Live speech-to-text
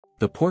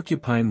The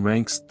porcupine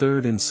ranks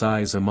third in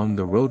size among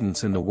the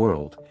rodents in the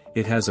world.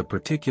 It has a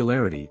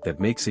particularity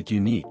that makes it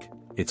unique: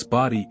 its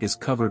body is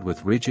covered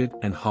with rigid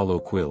and hollow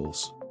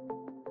quills.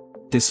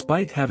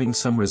 Despite having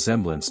some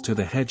resemblance to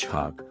the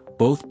hedgehog,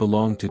 both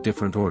belong to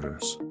different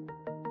orders.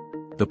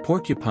 The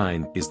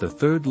porcupine is the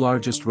third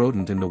largest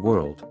rodent in the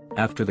world,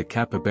 after the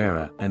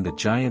capybara and the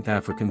giant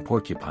African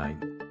porcupine.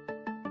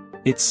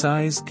 Its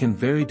size can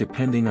vary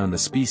depending on the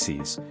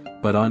species,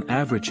 but on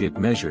average it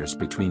measures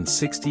between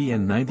 60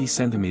 and 90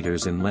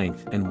 centimeters in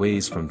length and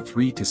weighs from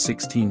 3 to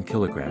 16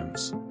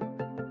 kilograms.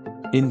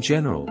 In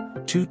general,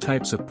 two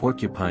types of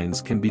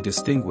porcupines can be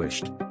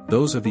distinguished: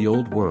 those of the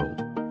Old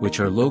World, which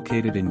are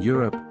located in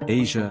Europe,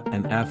 Asia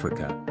and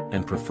Africa,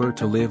 and prefer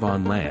to live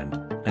on land,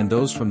 and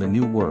those from the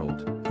New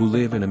World, who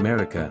live in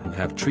America and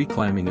have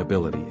tree-climbing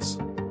abilities.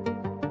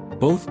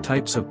 Both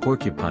types of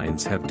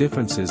porcupines have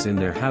differences in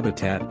their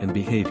habitat and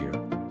behavior.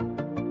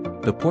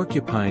 The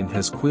porcupine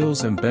has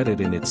quills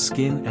embedded in its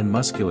skin and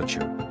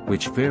musculature,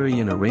 which vary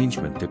in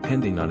arrangement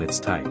depending on its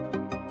type.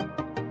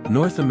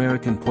 North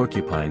American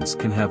porcupines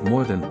can have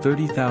more than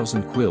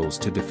 30,000 quills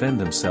to defend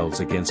themselves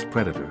against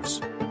predators.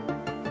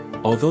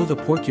 Although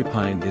the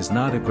porcupine is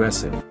not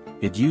aggressive,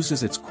 it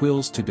uses its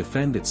quills to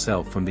defend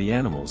itself from the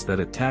animals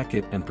that attack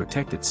it and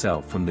protect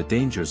itself from the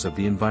dangers of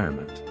the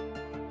environment.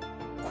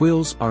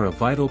 Quills are a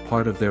vital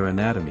part of their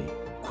anatomy,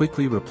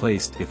 quickly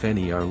replaced if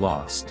any are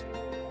lost.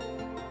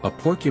 A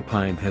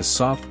porcupine has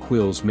soft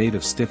quills made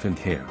of stiffened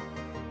hair.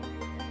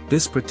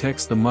 This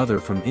protects the mother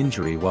from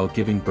injury while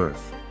giving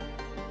birth.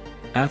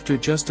 After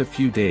just a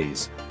few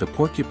days, the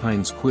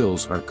porcupine's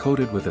quills are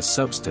coated with a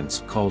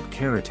substance called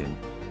keratin,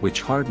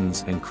 which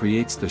hardens and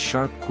creates the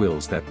sharp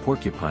quills that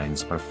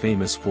porcupines are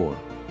famous for.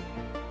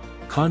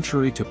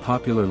 Contrary to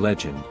popular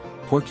legend,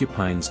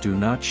 porcupines do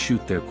not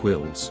shoot their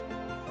quills.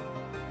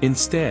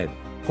 Instead,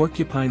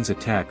 porcupines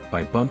attack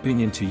by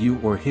bumping into you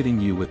or hitting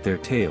you with their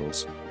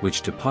tails,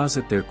 which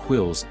deposit their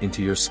quills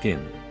into your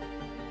skin.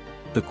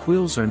 The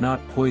quills are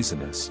not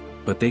poisonous,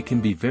 but they can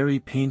be very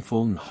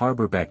painful and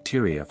harbor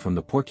bacteria from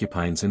the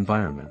porcupine's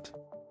environment.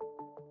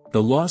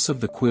 The loss of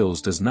the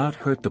quills does not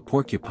hurt the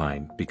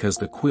porcupine because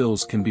the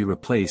quills can be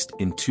replaced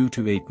in 2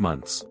 to 8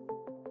 months.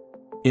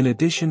 In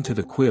addition to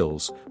the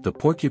quills, the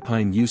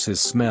porcupine uses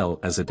smell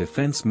as a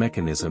defense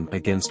mechanism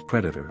against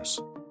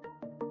predators.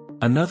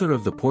 Another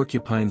of the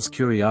porcupine's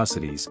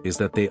curiosities is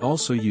that they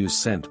also use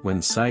scent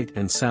when sight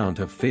and sound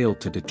have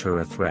failed to deter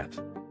a threat.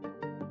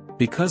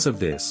 Because of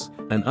this,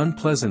 an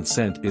unpleasant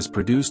scent is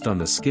produced on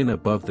the skin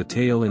above the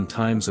tail in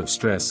times of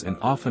stress and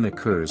often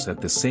occurs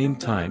at the same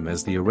time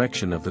as the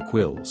erection of the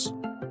quills.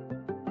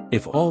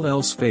 If all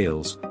else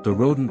fails, the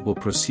rodent will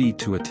proceed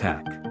to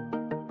attack.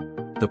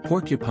 The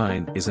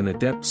porcupine is an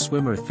adept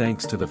swimmer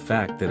thanks to the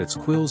fact that its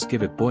quills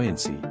give it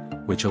buoyancy,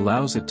 which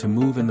allows it to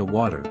move in the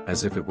water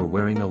as if it were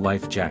wearing a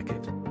life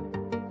jacket.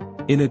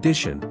 In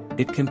addition,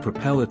 it can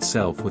propel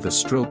itself with a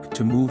stroke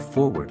to move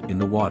forward in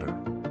the water.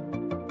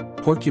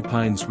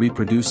 Porcupines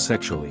reproduce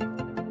sexually.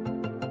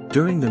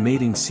 During the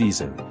mating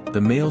season,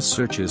 the male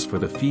searches for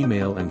the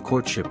female and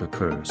courtship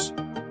occurs.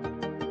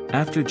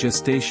 After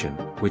gestation,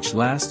 which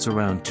lasts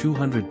around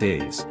 200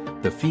 days,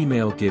 the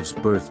female gives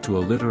birth to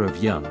a litter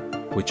of young,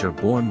 which are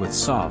born with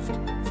soft,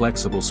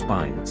 flexible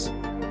spines.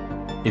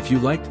 If you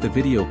liked the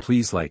video,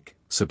 please like,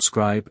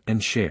 subscribe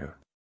and share.